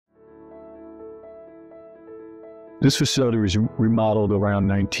This facility was remodeled around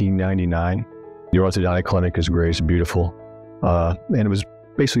 1999. The orthodontic clinic is great, it's beautiful. And it was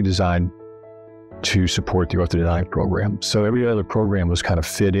basically designed to support the orthodontic program. So every other program was kind of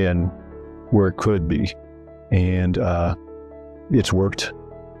fit in where it could be. And it's worked,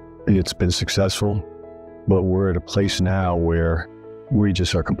 it's been successful, but we're at a place now where we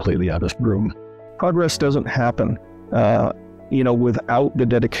just are completely out of room. Progress doesn't happen, without the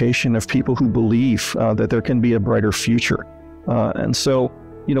dedication of people who believe that there can be a brighter future. And so,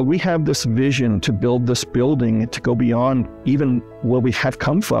 we have this vision to build this building to go beyond even where we have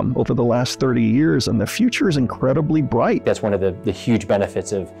come from over the last 30 years, and the future is incredibly bright. That's one of the huge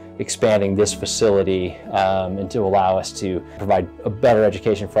benefits of expanding this facility and to allow us to provide a better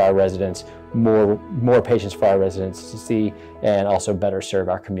education for our residents, more patients for our residents to see, and also better serve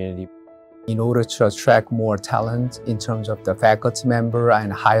our community. In order to attract more talent in terms of the faculty member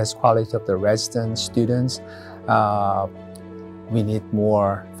and highest quality of the residents, students, we need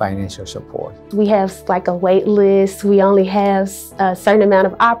more financial support. We have like a wait list. We only have a certain amount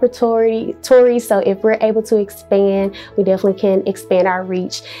of opportunities. So if we're able to expand, we definitely can expand our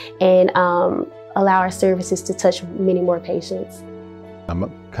reach and allow our services to touch many more patients. I'm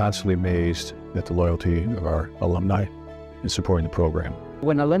constantly amazed at the loyalty of our alumni in supporting the program.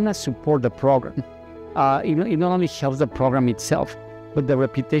 When alumni support the program, it not only helps the program itself, but the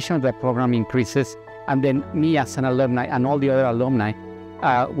reputation of the program increases. And then me as an alumni and all the other alumni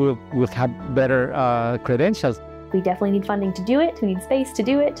will have better credentials. We definitely need funding to do it. We need space to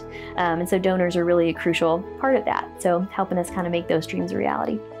do it. And so donors are really a crucial part of that. So helping us kind of make those dreams a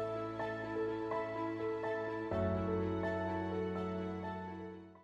reality.